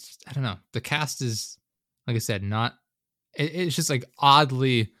 I don't know. The cast is, like I said, not. It's just like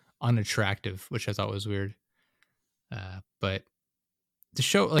oddly unattractive, which I thought was weird. But the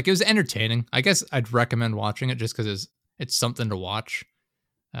show, like, it was entertaining. I guess I'd recommend watching it just because it's something to watch.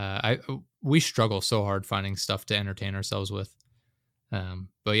 We struggle so hard finding stuff to entertain ourselves with.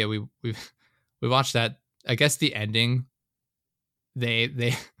 But yeah, we watched that. I guess the ending,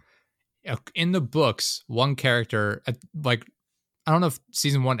 they in the books, one character, like, I don't know if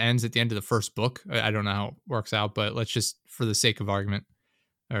season 1 ends at the end of the first book. I don't know how it works out, but let's just, for the sake of argument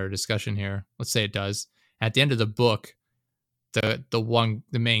or discussion here, let's say it does. At the end of the book, the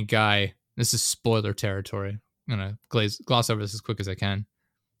main guy, this is spoiler territory. I'm gonna gloss over this as quick as I can.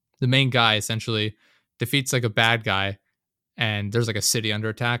 The main guy essentially defeats like a bad guy, and there's like a city under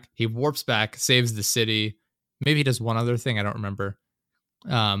attack. He warps back, saves the city. Maybe he does one other thing, I don't remember.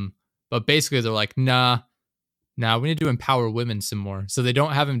 But basically they're like, nah, we need to empower women some more. So they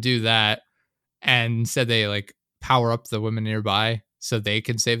don't have him do that, and instead they like power up the women nearby so they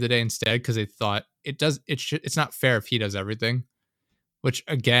can save the day instead, because they thought it's not fair if he does everything. Which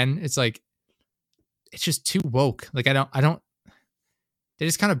again, it's like, it's just too woke. Like I don't. They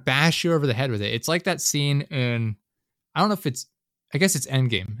just kind of bash you over the head with it. It's like that scene in, I don't know if it's, I guess it's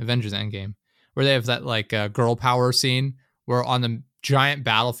Endgame, Avengers Endgame, where they have that like girl power scene where on the giant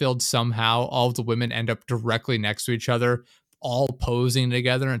battlefield, somehow all of the women end up directly next to each other, all posing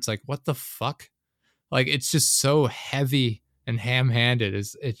together. And it's like, what the fuck? Like, it's just so heavy and ham-handed.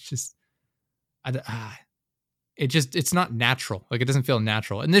 It's just, it's not natural. Like it doesn't feel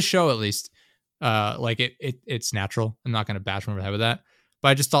natural. In this show, at least, like it's natural. I'm not gonna bash him over the head with that. But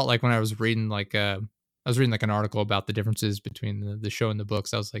I just thought like when I was reading like an article about the differences between the show and the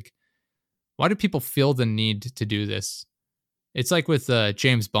books, I was like, why do people feel the need to do this? It's like with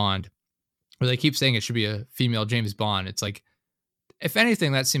James Bond, where they keep saying it should be a female James Bond. It's like, if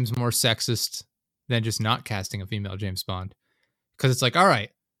anything, that seems more sexist than just not casting a female James Bond. Because it's like, all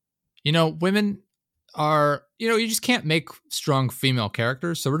right, women are, you just can't make strong female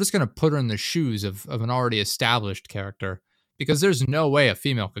characters. So we're just going to put her in the shoes of an already established character, because there's no way a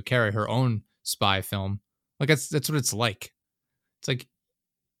female could carry her own spy film. Like that's what it's like. It's like,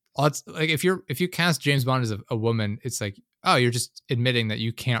 if you cast James Bond as a woman, it's like, oh, you're just admitting that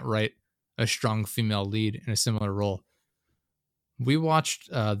you can't write a strong female lead in a similar role. We watched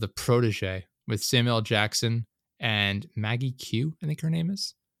The Protege with Samuel L. Jackson and Maggie Q, I think her name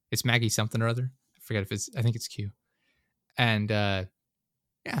is. It's Maggie something or other. I forget I think it's Q. And she's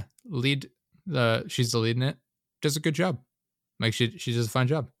the lead in it. Does a good job. Like she does a fine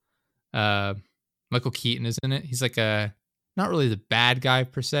job. Michael Keaton is in it. He's like not really the bad guy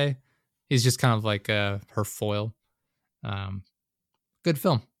per se. He's just kind of like her foil. Good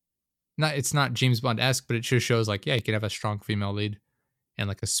film. It's not James Bond-esque, but it just shows like, yeah, you can have a strong female lead and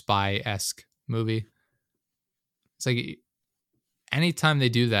like a spy-esque movie. It's like anytime they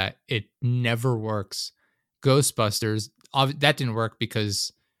do that, it never works. Ghostbusters, that didn't work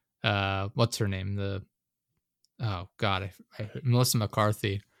because what's her name? Melissa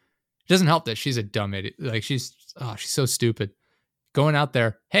McCarthy. It doesn't help that she's a dumb idiot. Like she's so stupid. Going out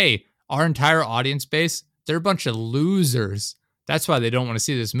there, hey, our entire audience base, they're a bunch of losers. That's why they don't want to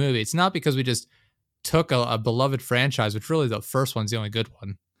see this movie. It's not because we just took a beloved franchise, which really the first one's the only good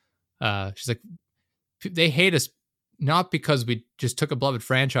one. She's like, they hate us not because we just took a beloved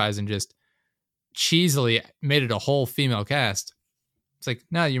franchise and just cheesily made it a whole female cast. It's like,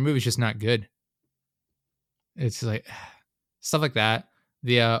 no, your movie's just not good. It's like stuff like that.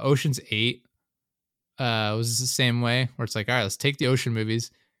 The Ocean's 8 was the same way, where it's like, all right, let's take the Ocean movies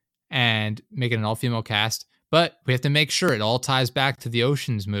and make it an all-female cast, but we have to make sure it all ties back to the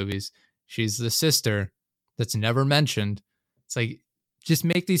Ocean's movies. She's the sister that's never mentioned. It's like, just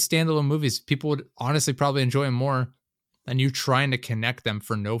make these standalone movies. People would honestly probably enjoy them more than you trying to connect them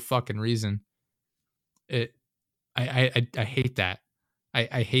for no fucking reason. I hate that.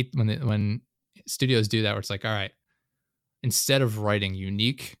 I hate when studios do that, where it's like, all right, instead of writing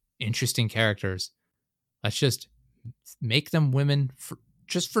unique, interesting characters, let's just make them women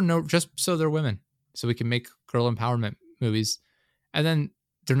just so they're women, so we can make girl empowerment movies, and then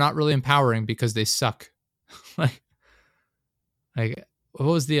they're not really empowering because they suck. like what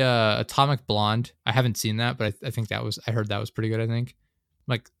was the Atomic Blonde? I haven't seen that, but I think I heard that was pretty good. I think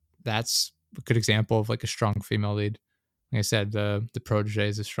like that's a good example of like a strong female lead. Like I said, the Protege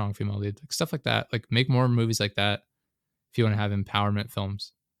is a strong female lead. Like stuff like that. Like make more movies like that if you want to have empowerment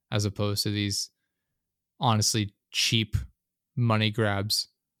films, as opposed to these honestly cheap money grabs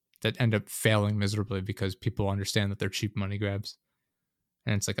that end up failing miserably because people understand that they're cheap money grabs.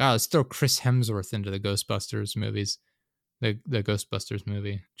 And it's like, let's throw Chris Hemsworth into the Ghostbusters movies, the Ghostbusters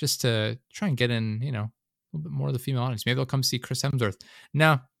movie, just to try and get in, a little bit more of the female audience. Maybe they'll come see Chris Hemsworth.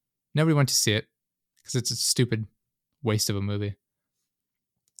 No, nobody went to see it because it's a stupid waste of a movie.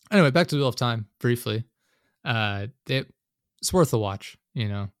 Anyway, back to Wheel of Time briefly. It's worth a watch.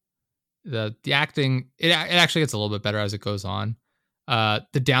 The acting, it actually gets a little bit better as it goes on.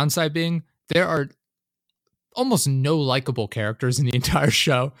 The downside being there are almost no likable characters in the entire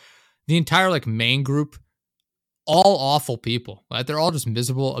show. The entire like main group, all awful people. Like they're all just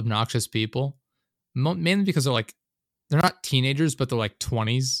miserable, obnoxious people. Mainly because they're not teenagers, but they're like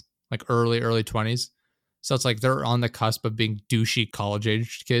 20s, like early 20s. So it's like they're on the cusp of being douchey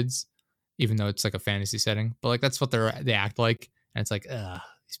college-aged kids, even though it's like a fantasy setting. But like that's what they act like, and it's like,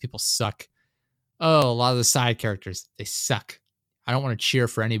 these people suck. Oh, a lot of the side characters, they suck. I don't want to cheer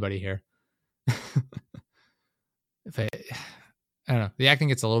for anybody here. I don't know. The acting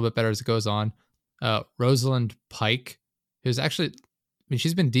gets a little bit better as it goes on. Rosalind Pike, who's actually,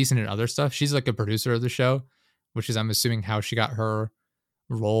 she's been decent in other stuff. She's like a producer of the show, which is, I'm assuming, how she got her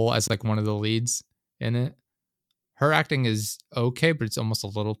role as like one of the leads in it. Her acting is okay, but it's almost a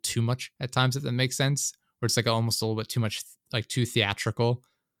little too much at times, if that makes sense. Where it's like almost a little bit too much, like too theatrical.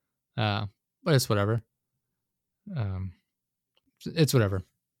 But it's whatever. It's whatever.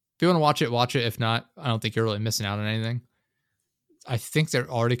 If you want to watch it. If not, I don't think you're really missing out on anything. I think they're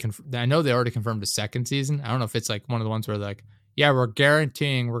already I know they already confirmed a second season. I don't know if it's like one of the ones where they're like, yeah, we're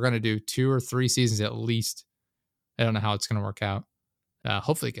guaranteeing we're going to do 2 or 3 seasons at least. I don't know how it's going to work out.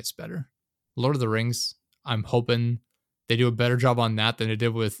 Hopefully it gets better. Lord of the Rings, I'm hoping they do a better job on that than they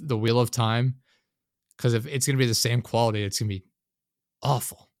did with the Wheel of Time. Because if it's going to be the same quality, it's going to be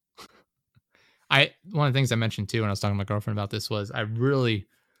awful. One of the things I mentioned too when I was talking to my girlfriend about this was I really,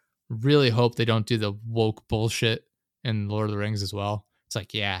 really hope they don't do the woke bullshit in Lord of the Rings as well. It's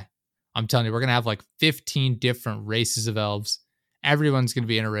like, yeah, I'm telling you, we're going to have like 15 different races of elves. Everyone's going to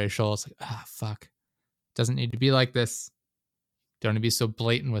be interracial. It's like, fuck. Doesn't need to be like this. Don't need to be so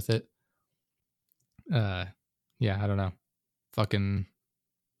blatant with it. Yeah, I don't know. Fucking,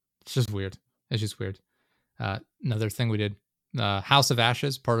 it's just weird. It's just weird. Another thing we did, House of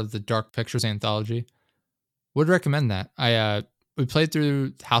Ashes, part of the Dark Pictures anthology. Would recommend that. We played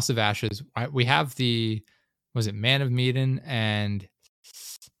through House of Ashes. We have was it Man of Medan and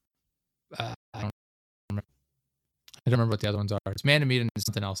I don't remember what the other ones are. It's Man of Medan and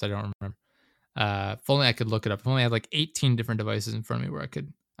something else. I don't remember. If only I could look it up. If only I had like 18 different devices in front of me where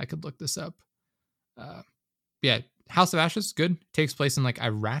I could look this up. Yeah, House of Ashes, good. Takes place in like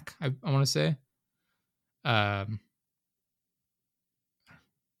Iraq, I want to say. God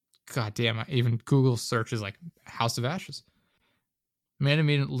damn, even Google searches like House of Ashes. Man of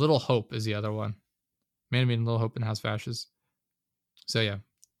Medan, Little Hope is the other one. Man of Medan, Little Hope, and House of Ashes. So yeah,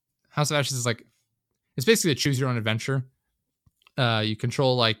 House of Ashes is like, it's basically a choose your own adventure. You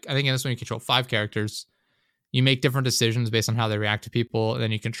control like, I think in this one you control 5 characters. You make different decisions based on how they react to people, and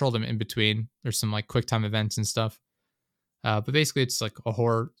then you control them in between. There's some like quick time events and stuff. But basically it's like a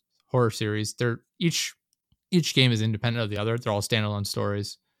horror series. Each game is independent of the other. They're all standalone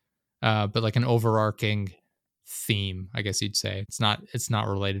stories. But like an overarching theme, I guess you'd say. It's not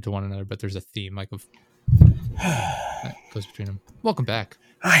related to one another, but there's a theme like of that goes between them. Welcome back.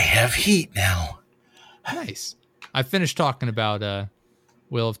 I have heat now. Nice. I finished talking about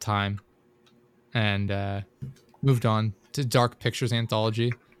Wheel of Time and moved on to Dark Pictures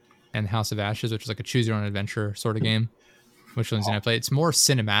Anthology and House of Ashes, which is like a choose your own adventure sort of game. Which one's gonna play? It's more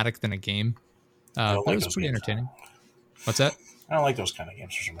cinematic than a game. But it was pretty entertaining. What's that? I don't like those kind of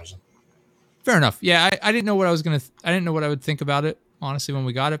games for some reason. Fair enough. Yeah, I didn't know what I was gonna. I didn't know what I would think about it honestly when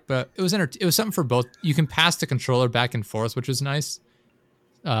we got it, but it was it was something for both. You can pass the controller back and forth, which was nice.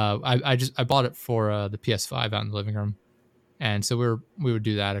 I bought it for the PS5 out in the living room, and so we would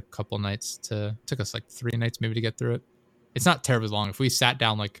do that a couple nights. Took us like 3 nights maybe to get through it. It's not terribly long. If we sat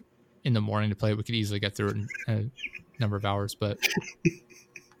down like in the morning to play it, we could easily get through it in a number of hours. But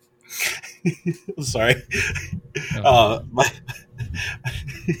sorry,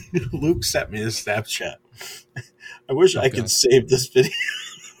 Luke sent me a Snapchat. I wish I could save this video.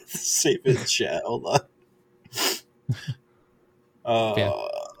 Save it in chat. Hold on. Yeah.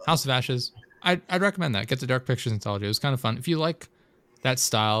 House of Ashes. I'd recommend that. Get the Dark Pictures Anthology. It was kind of fun. If you like that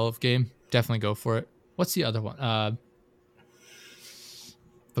style of game, definitely go for it. What's the other one?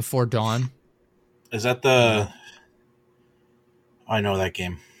 Before Dawn. Is that the? I know that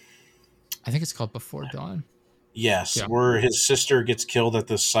game. I think it's called Before Dawn. Yes, yeah. Where his sister gets killed at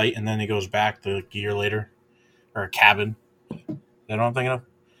the site and then he goes back a year later, or a cabin. Is that what I'm thinking of?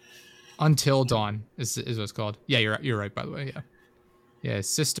 Until Dawn is what it's called. Yeah, you're right. By the way, yeah, his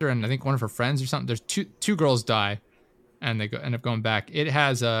sister and I think one of her friends or something. There's two girls die, and they end up going back. It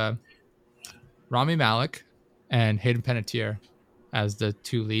has Rami Malek and Hayden Panettiere as the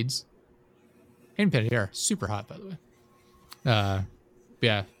 2 leads. Hayden Panettiere, super hot, by the way.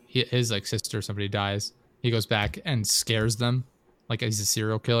 Yeah, his like sister or somebody dies. He goes back and scares them like he's a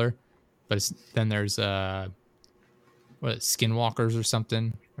serial killer. But then there's skinwalkers or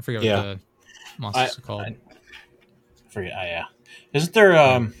something. I forget what the monsters are called. I forget. Yeah. Isn't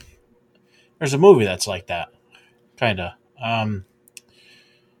there there's a movie that's like that. Kinda.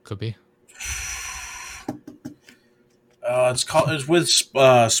 Could be. It's with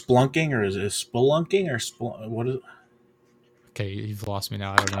Splunking, or is it Spelunking, or what is it? Okay, you've lost me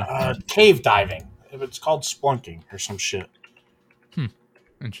now. I don't know. Cave diving. If it's called Splunking or some shit.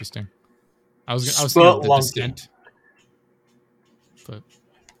 Interesting. I was thinking of The Descent. But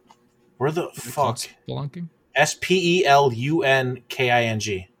where the fuck? Spelunking?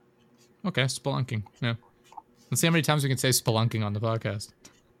 Spelunking. Okay, Spelunking. Yeah. Let's see how many times we can say Spelunking on the podcast.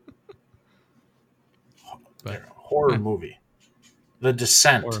 Horror movie. The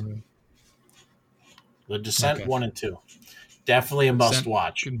Descent. Horror movie. The Descent 1 and 2. Definitely a must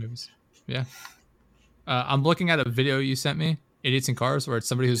watch. Good movies. Yeah. I'm looking at a video you sent me, Idiots in Cars, where it's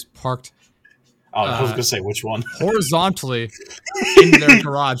somebody who's parked. I was going to say which one. Horizontally in their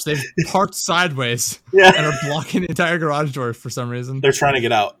garage. They've parked sideways and are blocking the entire garage door for some reason. They're trying to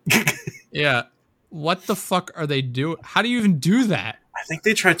get out. Yeah. What the fuck are they doing? How do you even do that? I think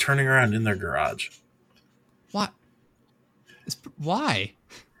they tried turning around in their garage. What? Why?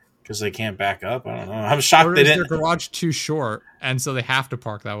 because they can't back up. I don't know. I'm shocked Or they is didn't. their garage too short, and so they have to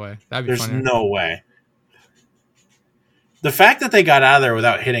park that way? That'd be There's funny. no way. The fact that they got out of there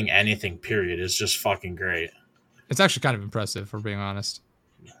without hitting anything, period, is just fucking great. It's actually kind of impressive, if we're being honest.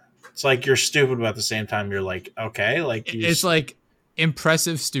 It's like you're stupid, but at the same time, you're like, okay, like It's like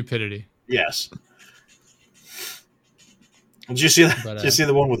impressive stupidity. yes. Did you see that? But, Did you see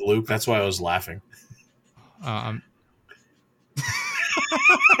the one with Luke? That's why I was laughing. All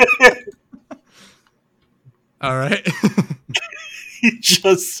right. He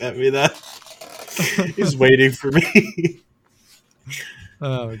just sent me that. He's waiting for me.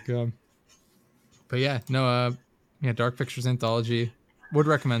 Oh my god. But yeah, no, yeah, Dark Pictures Anthology. Would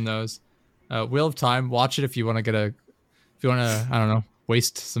recommend those. Wheel of Time, watch it if you want to I don't know,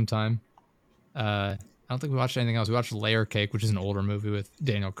 waste some time. I don't think we watched anything else. We watched Layer Cake, which is an older movie with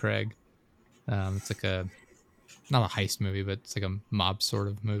Daniel Craig. It's like not a heist movie, but it's like a mob sort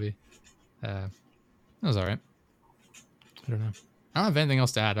of movie. That was all right. I don't know. I don't have anything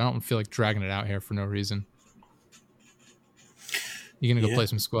else to add. I don't feel like dragging it out here for no reason. You gonna go play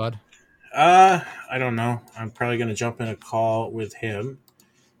some squad? I don't know. I'm probably gonna jump in a call with him.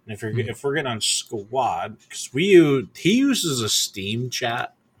 And if we're getting on squad, because he uses a Steam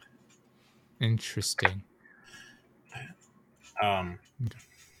chat. Interesting.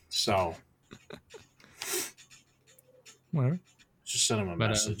 So Whatever. just send him a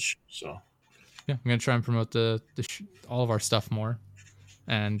message. So yeah, I'm gonna try and promote all of our stuff more,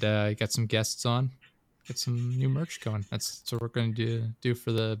 and get some guests on, get some new merch going. That's what we're gonna do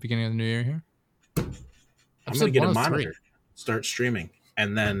for the beginning of the new year here. I'm gonna get a monitor, start streaming,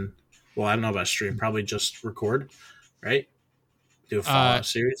 and then, well, I don't know about stream. Probably just record, right? Do a Fallout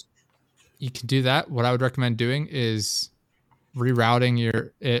series. You can do that. What I would recommend doing is rerouting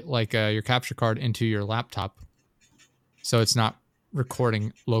your capture card into your laptop, so it's not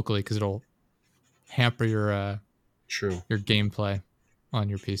recording locally, because it'll hamper your gameplay on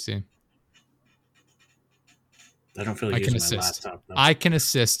your PC. I don't feel like using my laptop. No. I can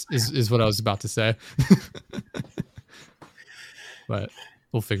assist is what I was about to say. But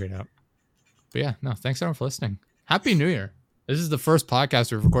we'll figure it out. But yeah, no, thanks everyone for listening. Happy New Year. This is the first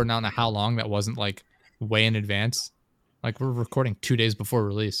podcast we've recorded. I don't know how long that wasn't like way in advance. Like we're recording 2 days before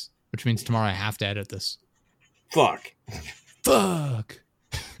release, which means tomorrow I have to edit this. Fuck. God,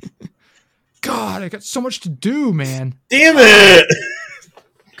 I got so much to do, man. Damn it.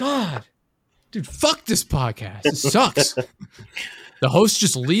 God. Dude, fuck this podcast. It sucks. The hosts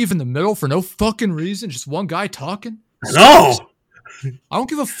just leave in the middle for no fucking reason. Just one guy talking. No. I don't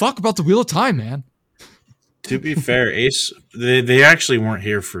give a fuck about the Wheel of Time, man. To be fair, Ace, they actually weren't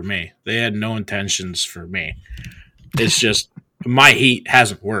here for me. They had no intentions for me. It's just my heat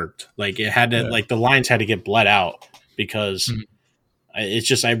hasn't worked. Like it had to, like the lines had to get bled out because it's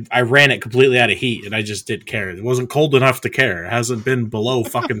just I ran it completely out of heat and I just didn't care. It wasn't cold enough to care. It hasn't been below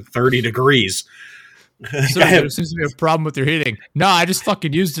fucking 30 degrees. So there seems to be a problem with your heating. No, I just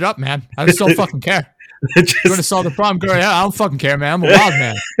fucking used it up, man. I just don't fucking care. You want to solve the problem? Go ahead. I don't fucking care, man. I'm a wild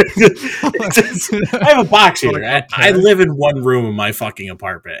man. I have a box here. I live in one room in my fucking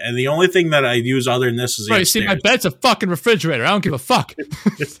apartment, and the only thing that I use other than this is the upstairs. See, my bed's a fucking refrigerator. I don't give a fuck.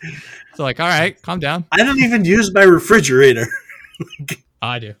 So, like, all right, calm down. I don't even use my refrigerator.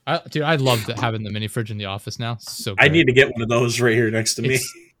 I do. I love having the mini fridge in the office now. So I need to get one of those right here next to me.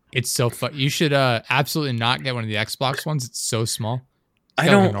 It's so fun. You should absolutely not get one of the Xbox ones. It's so small. I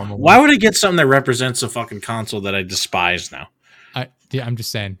don't. Why would I get something that represents a fucking console that I despise now? I'm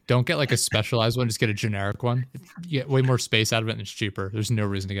just saying, don't get like a specialized one. Just get a generic one. You get way more space out of it, and it's cheaper. There's no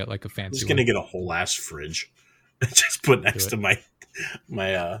reason to get like a fancy. I'm just gonna get a whole ass fridge, just put next to my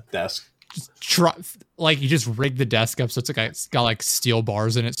desk. Just try, like you just rig the desk up so it's got like steel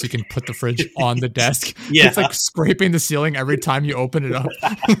bars in it, so you can put the fridge on the desk. Yeah, it's like scraping the ceiling every time you open it up.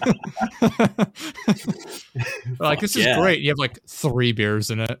 Like this is great. You have like 3 beers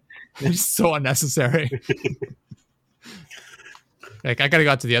in it. It's so unnecessary. Like I gotta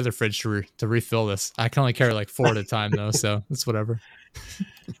go out to the other fridge to refill this. I can only carry like 4 at a time though, so it's whatever.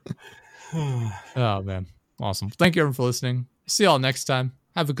 Oh man, awesome! Thank you everyone for listening. See y'all next time.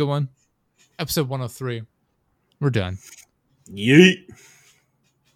 Have a good one. Episode 103. We're done. Yeet.